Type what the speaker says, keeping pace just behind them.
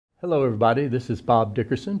Hello everybody, this is Bob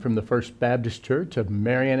Dickerson from the First Baptist Church of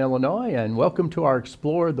Marion, Illinois, and welcome to our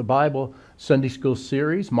Explore the Bible Sunday School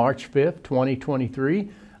series, March 5th,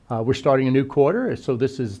 2023. We're starting a new quarter, so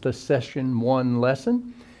this is the Session 1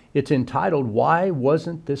 lesson. It's entitled, Why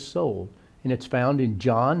Wasn't This Sold? And it's found in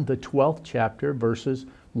John, the 12th chapter, verses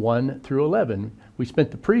 1 through 11. We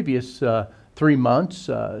spent the previous 3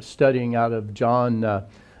 months studying out of John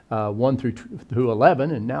 1 through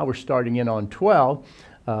 11, and now we're starting in on 12.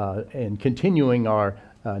 And continuing our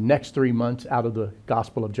next 3 months out of the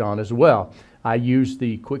Gospel of John as well. I use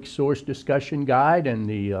the quick source discussion guide and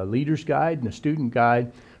the leader's guide and the student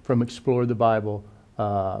guide from Explore the Bible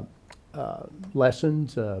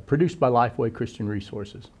lessons produced by Lifeway Christian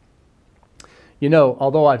Resources. You know,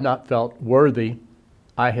 although I've not felt worthy,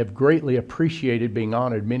 I have greatly appreciated being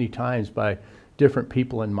honored many times by different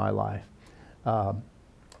people in my life.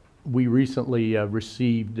 We recently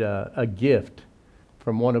received a gift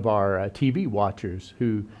from one of our TV watchers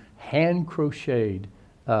who hand crocheted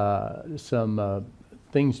some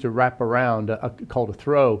things to wrap around called a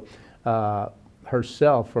throw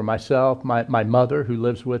herself for myself, my mother who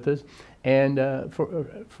lives with us, and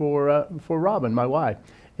for Robin, my wife.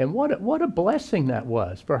 And what a blessing that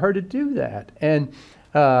was for her to do that. And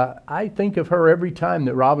I think of her every time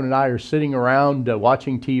that Robin and I are sitting around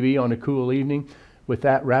watching TV on a cool evening with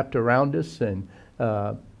that wrapped around us, and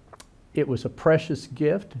it was a precious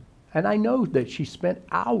gift, and I know that she spent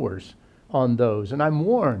hours on those, and I'm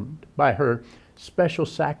warmed by her special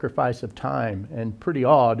sacrifice of time and pretty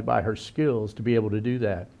awed by her skills to be able to do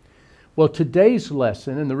that. Well, today's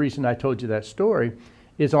lesson, and the reason I told you that story,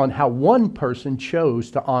 is on how one person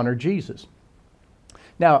chose to honor Jesus.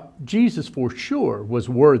 Now, Jesus for sure was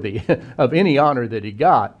worthy of any honor that he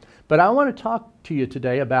got, but I want to talk to you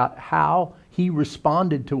today about how he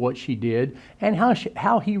responded to what she did and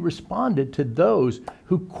how he responded to those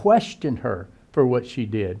who questioned her for what she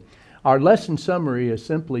did. Our lesson summary is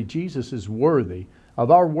simply Jesus is worthy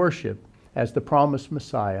of our worship as the promised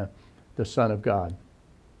Messiah, the Son of God.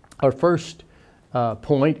 Our first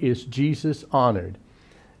point is Jesus honored.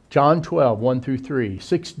 John 12, 1 through 3,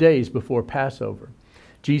 6 days before Passover,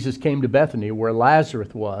 Jesus came to Bethany where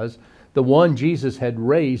Lazarus was, the one Jesus had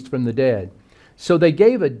raised from the dead. So they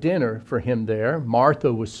gave a dinner for him there.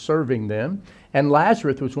 Martha was serving them, and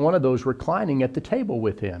Lazarus was one of those reclining at the table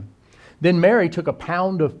with him. Then Mary took a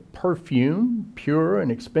pound of perfume, pure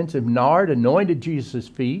and expensive nard, anointed Jesus'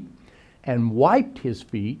 feet, and wiped his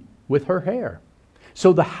feet with her hair.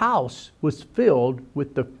 So the house was filled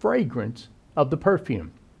with the fragrance of the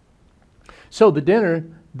perfume. So the dinner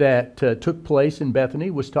that took place in Bethany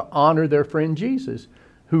was to honor their friend Jesus,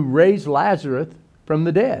 who raised Lazarus from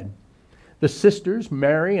the dead. The sisters,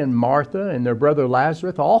 Mary and Martha and their brother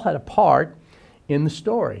Lazarus, all had a part in the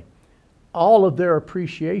story. All of their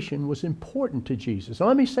appreciation was important to Jesus. Now,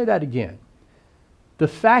 let me say that again. The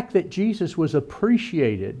fact that Jesus was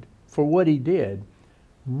appreciated for what he did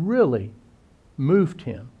really moved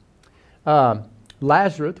him.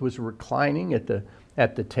 Lazarus was reclining at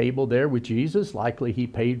the table there with Jesus. Likely he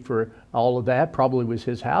paid for all of that. Probably was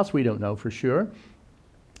his house. We don't know for sure.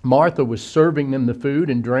 Martha was serving them the food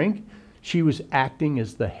and drink. She was acting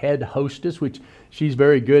as the head hostess, which she's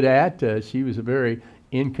very good at. She was a very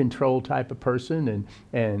in-control type of person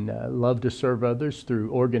and loved to serve others through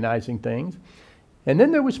organizing things. And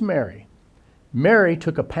then there was Mary. Mary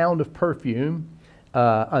took a pound of perfume,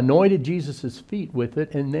 anointed Jesus' feet with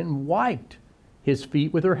it, and then wiped his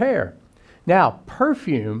feet with her hair. Now,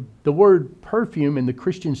 perfume, the word perfume in the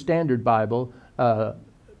Christian Standard Bible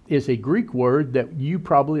is a Greek word that you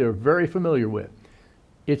probably are very familiar with.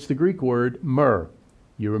 It's the Greek word myrrh.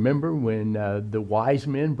 You remember when the wise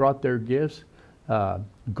men brought their gifts,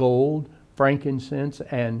 gold, frankincense,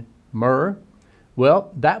 and myrrh?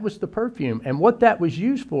 Well, that was the perfume. And what that was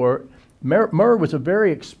used for, myrrh was a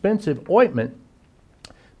very expensive ointment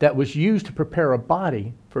that was used to prepare a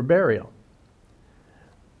body for burial.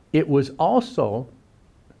 It was also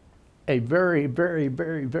a very, very,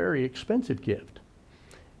 very, very expensive gift.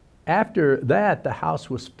 After that, the house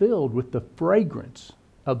was filled with the fragrance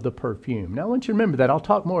of the perfume. Now, I want you to remember that. I'll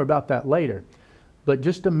talk more about that later. But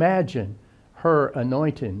just imagine her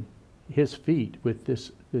anointing his feet with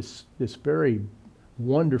this very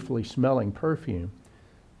wonderfully smelling perfume,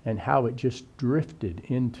 and how it just drifted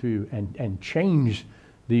into and changed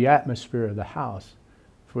the atmosphere of the house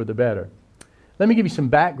for the better. Let me give you some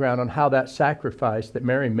background on how that sacrifice that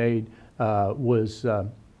Mary made was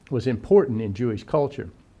important in Jewish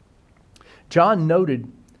culture. John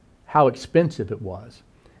noted how expensive it was.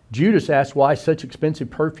 Judas asked why such expensive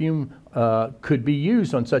perfume could be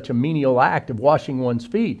used on such a menial act of washing one's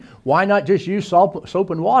feet. Why not just use soap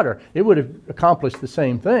and water? It would have accomplished the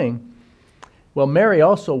same thing. Well, Mary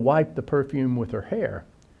also wiped the perfume with her hair.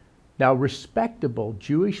 Now, respectable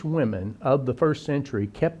Jewish women of the first century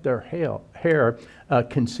kept their hair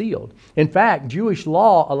concealed. In fact, Jewish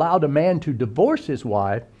law allowed a man to divorce his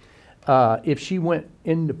wife if she went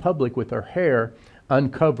into public with her hair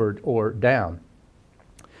uncovered or down.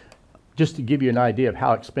 Just to give you an idea of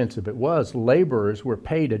how expensive it was, laborers were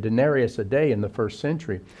paid a denarius a day in the first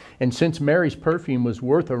century. And since Mary's perfume was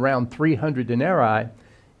worth around 300 denarii,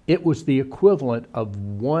 it was the equivalent of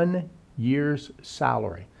 1 year's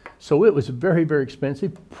salary. So it was very, very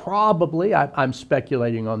expensive. Probably, I'm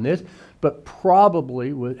speculating on this, but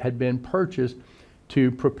probably had been purchased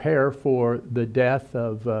to prepare for the death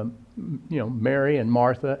of Mary and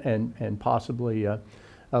Martha and possibly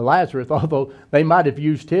Lazarus, although they might have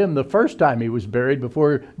used him the first time he was buried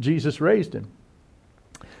before Jesus raised him.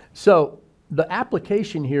 So the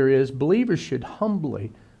application here is believers should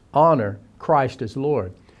humbly honor Christ as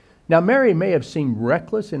Lord. Now, Mary may have seemed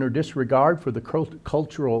reckless in her disregard for the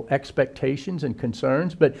cultural expectations and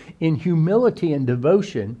concerns, but in humility and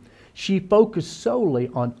devotion, she focused solely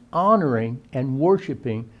on honoring and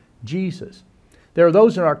worshiping Jesus. There are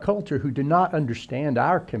those in our culture who do not understand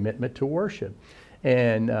our commitment to worship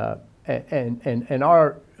and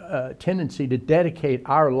our tendency to dedicate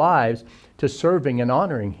our lives to serving and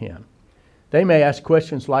honoring Him. They may ask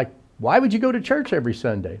questions like, why would you go to church every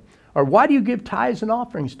Sunday? Or why do you give tithes and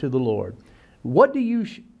offerings to the Lord? Why do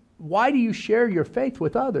you share your faith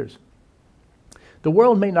with others? The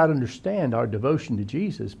world may not understand our devotion to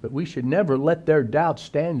Jesus, but we should never let their doubts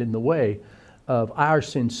stand in the way of our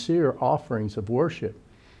sincere offerings of worship.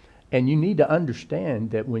 And you need to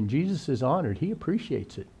understand that when Jesus is honored, He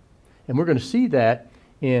appreciates it. And we're going to see that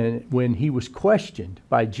when He was questioned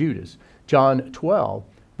by Judas. John 12,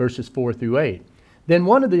 verses 4 through 8. Then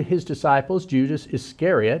one of His disciples, Judas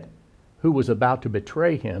Iscariot, who was about to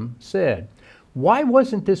betray Him, said, why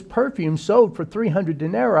wasn't this perfume sold for 300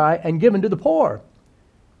 denarii and given to the poor?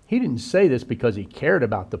 He didn't say this because he cared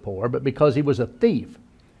about the poor, but because he was a thief.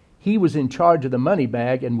 He was in charge of the money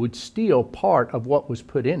bag and would steal part of what was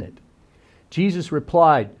put in it. Jesus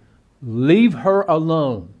replied, leave her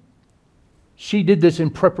alone. She did this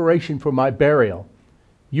in preparation for my burial.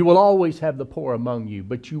 You will always have the poor among you,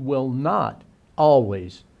 but you will not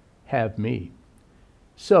always have me.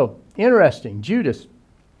 So, interesting. Judas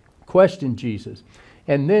questioned Jesus.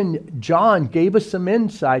 And then John gave us some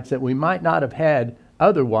insights that we might not have had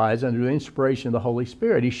otherwise under the inspiration of the Holy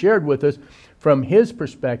Spirit. He shared with us from his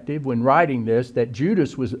perspective when writing this that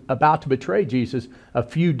Judas was about to betray Jesus a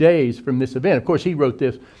few days from this event. Of course, he wrote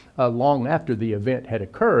this long after the event had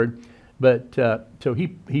occurred, but so he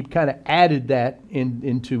kind of added that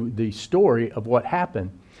into the story of what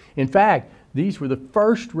happened. In fact, these were the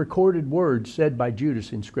first recorded words said by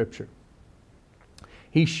Judas in Scripture.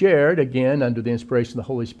 He shared, again, under the inspiration of the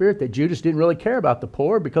Holy Spirit, that Judas didn't really care about the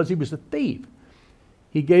poor because he was a thief.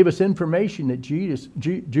 He gave us information that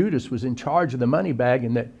Judas was in charge of the money bag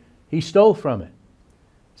and that he stole from it.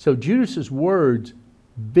 So Judas's words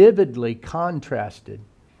vividly contrasted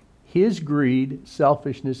his greed,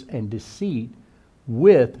 selfishness, and deceit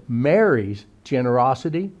with Mary's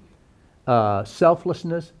generosity,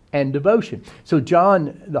 selflessness, and devotion. So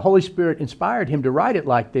John, the Holy Spirit inspired him to write it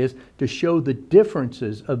like this to show the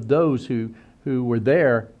differences of those who were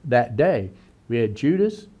there that day. We had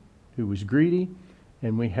Judas, who was greedy,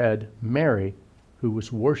 and we had Mary, who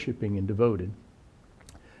was worshiping and devoted.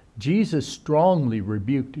 Jesus strongly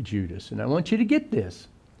rebuked Judas, and I want you to get this.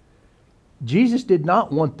 Jesus did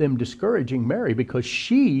not want them discouraging Mary because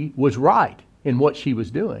she was right in what she was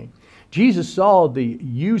doing. Jesus saw the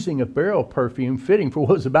using of burial perfume fitting for what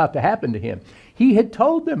was about to happen to him. He had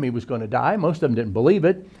told them he was going to die. Most of them didn't believe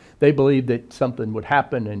it. They believed that something would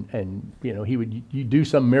happen and he would do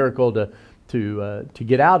some miracle to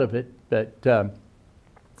get out of it. But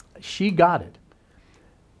she got it.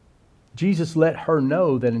 Jesus let her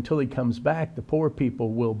know that until He comes back, the poor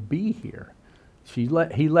people will be here. He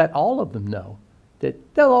let all of them know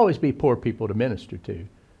that there'll always be poor people to minister to.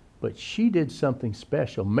 But she did something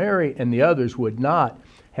special. Mary and the others would not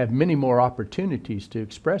have many more opportunities to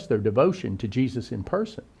express their devotion to Jesus in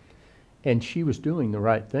person. And she was doing the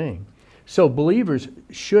right thing. So believers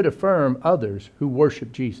should affirm others who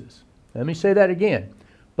worship Jesus. Let me say that again.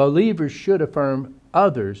 Believers should affirm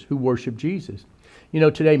others who worship Jesus. You know,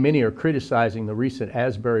 today many are criticizing the recent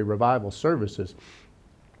Asbury revival services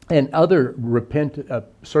and other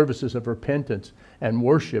services of repentance and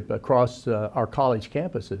worship across our college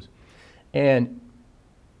campuses. And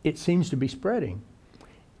it seems to be spreading.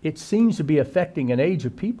 It seems to be affecting an age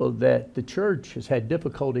of people that the church has had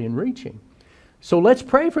difficulty in reaching. So let's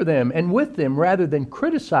pray for them and with them rather than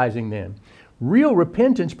criticizing them. Real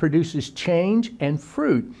repentance produces change and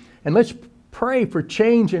fruit. And let's pray for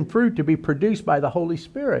change and fruit to be produced by the Holy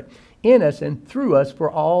Spirit in us and through us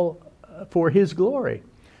for His glory.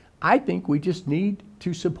 I think we just need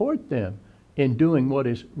to support them in doing what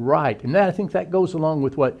is right. And I think that goes along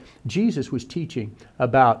with what Jesus was teaching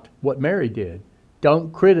about what Mary did.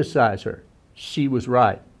 Don't criticize her. She was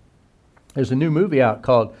right. There's a new movie out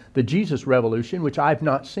called The Jesus Revolution, which I've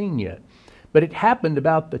not seen yet. But it happened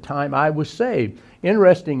about the time I was saved.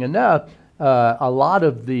 Interesting enough, a lot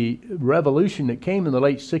of the revolution that came in the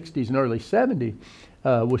late 60s and early 70s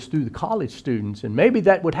was through the college students. And maybe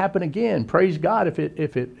that would happen again. Praise God if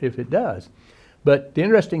it does. But the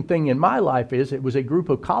interesting thing in my life is it was a group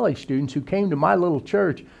of college students who came to my little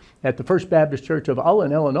church at the First Baptist Church of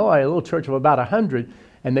Ulin, Illinois, a little church of about 100.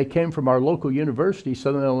 And they came from our local university,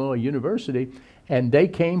 Southern Illinois University, and they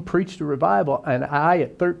came, preached a revival, and I,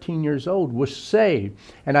 at 13 years old, was saved.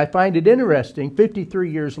 And I find it interesting,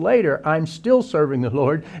 53 years later, I'm still serving the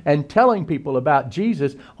Lord and telling people about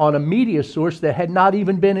Jesus on a media source that had not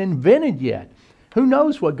even been invented yet. Who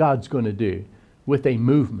knows what God's going to do with a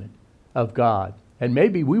movement of God? And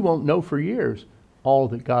maybe we won't know for years all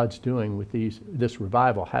that God's doing with this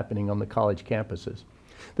revival happening on the college campuses.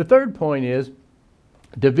 The third point is,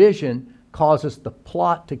 division causes the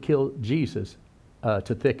plot to kill Jesus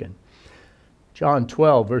to thicken. John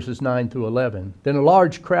 12, verses 9 through 11. Then a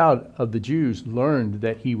large crowd of the Jews learned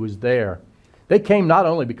that he was there. They came not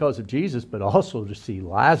only because of Jesus, but also to see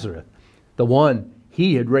Lazarus, the one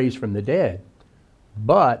he had raised from the dead.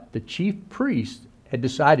 But the chief priests had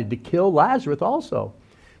decided to kill Lazarus also,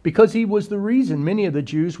 because he was the reason many of the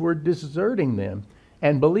Jews were deserting them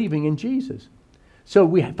and believing in Jesus. So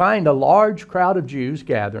we find a large crowd of Jews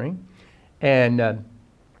gathering, and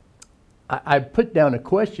I put down a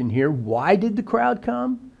question here. Why did the crowd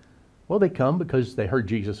come? Well, they come because they heard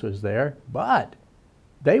Jesus was there, but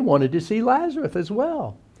they wanted to see Lazarus as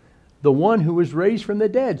well, the one who was raised from the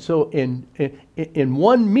dead. So in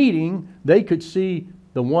one meeting, they could see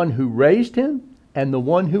the one who raised him and the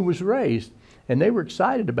one who was raised, and they were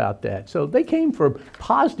excited about that. So they came for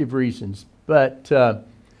positive reasons, but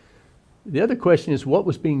the other question is, what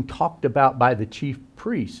was being talked about by the chief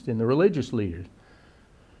priests and the religious leaders?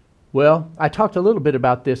 Well, I talked a little bit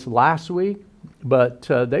about this last week, but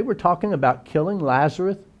they were talking about killing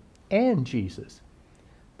Lazarus and Jesus.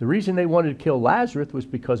 The reason they wanted to kill Lazarus was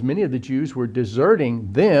because many of the Jews were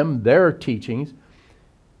deserting their teachings,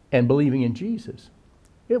 and believing in Jesus.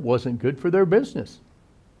 It wasn't good for their business.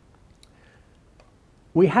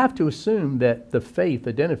 We have to assume that the faith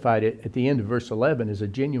identified at the end of verse 11 is a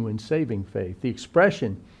genuine saving faith. The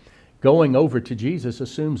expression going over to Jesus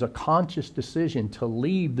assumes a conscious decision to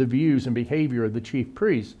leave the views and behavior of the chief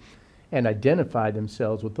priests and identify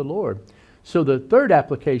themselves with the Lord. So the third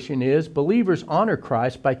application is believers honor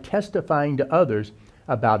Christ by testifying to others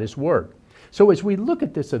about his work. So as we look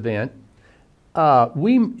at this event,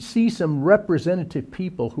 we see some representative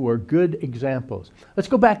people who are good examples. Let's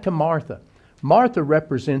go back to Martha. Martha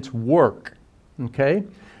represents work, okay?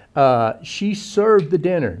 She served the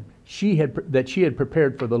dinner that she had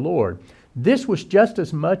prepared for the Lord. This was just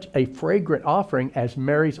as much a fragrant offering as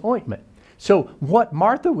Mary's ointment. So what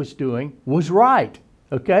Martha was doing was right,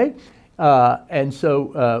 okay? And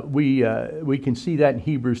so we can see that in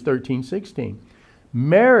Hebrews 13:16.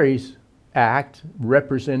 Mary's act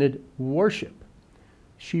represented worship.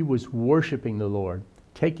 She was worshiping the Lord,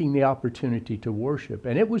 taking the opportunity to worship,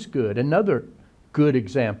 and it was good. Another good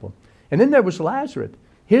example. And then there was Lazarus.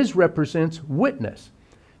 His represents witness.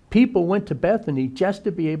 People went to Bethany just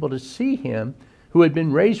to be able to see him who had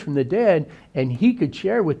been raised from the dead, and he could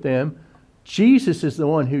share with them, Jesus is the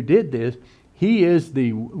one who did this. He is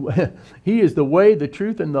the way, the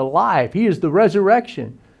truth, and the life. He is the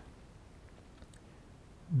resurrection.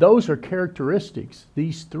 Those are characteristics,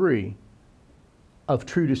 these three, of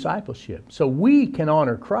true discipleship. So we can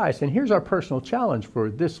honor Christ, and here's our personal challenge for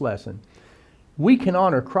this lesson. We can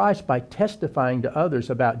honor Christ by testifying to others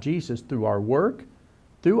about Jesus through our work,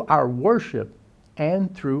 through our worship,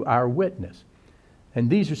 and through our witness. And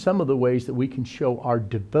these are some of the ways that we can show our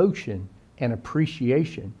devotion and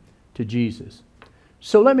appreciation to Jesus.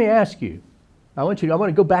 So let me ask you, I want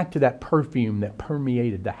to go back to that perfume that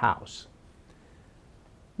permeated the house.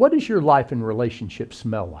 What does your life and relationship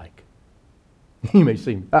smell like? You may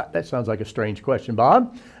say, that sounds like a strange question,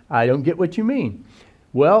 Bob. I don't get what you mean.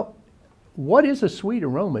 Well, what is a sweet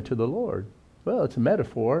aroma to the Lord? Well, it's a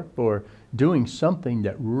metaphor for doing something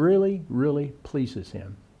that really, really pleases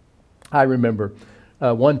him. I remember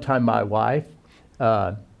one time my wife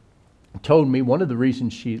told me one of the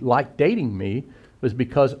reasons she liked dating me was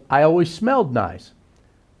because I always smelled nice.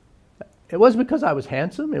 It wasn't because I was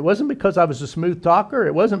handsome. It wasn't because I was a smooth talker.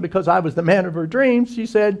 It wasn't because I was the man of her dreams. She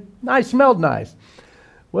said, I smelled nice.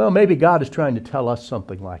 Well, maybe God is trying to tell us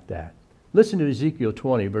something like that. Listen to Ezekiel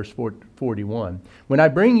 20, verse 41. When I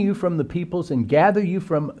bring you from the peoples and gather you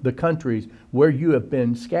from the countries where you have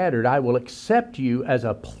been scattered, I will accept you as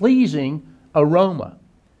a pleasing aroma,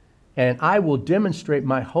 and I will demonstrate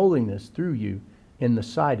my holiness through you in the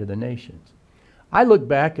sight of the nations. I look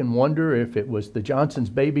back and wonder if it was the Johnson's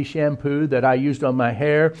baby shampoo that I used on my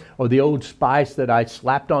hair or the Old Spice that I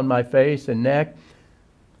slapped on my face and neck.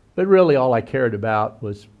 But really all I cared about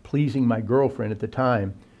was pleasing my girlfriend at the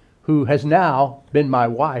time, who has now been my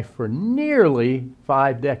wife for nearly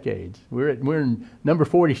 5 decades. We're in number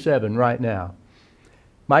 47 right now.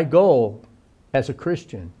 My goal as a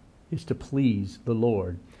Christian is to please the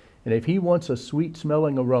Lord. And if He wants a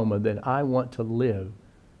sweet-smelling aroma, then I want to live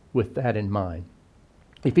with that in mind.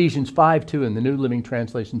 Ephesians 5:2 in the New Living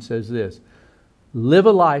Translation says this: live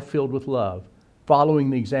a life filled with love,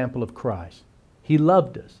 following the example of Christ. He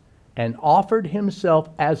loved us and offered Himself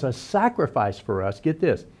as a sacrifice for us. Get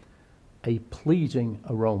this, a pleasing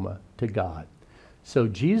aroma to God. So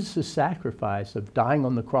Jesus' sacrifice of dying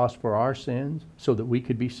on the cross for our sins so that we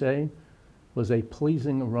could be saved was a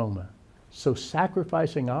pleasing aroma. So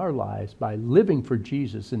sacrificing our lives by living for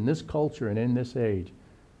Jesus in this culture and in this age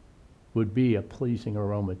would be a pleasing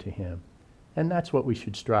aroma to Him. And that's what we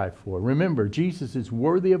should strive for. Remember, Jesus is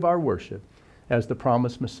worthy of our worship as the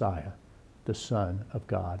promised Messiah, the Son of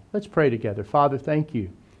God. Let's pray together. Father, thank You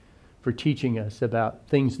for teaching us about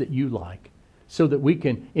things that You like so that we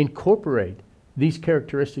can incorporate these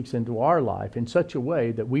characteristics into our life in such a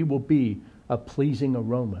way that we will be a pleasing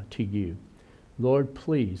aroma to You. Lord,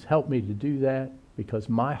 please help me to do that, because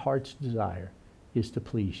my heart's desire is to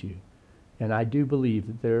please You. And I do believe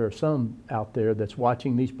that there are some out there that's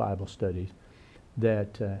watching these Bible studies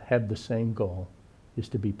that have the same goal, is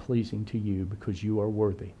to be pleasing to You, because You are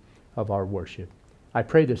worthy of our worship. I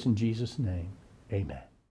pray this in Jesus' name. Amen.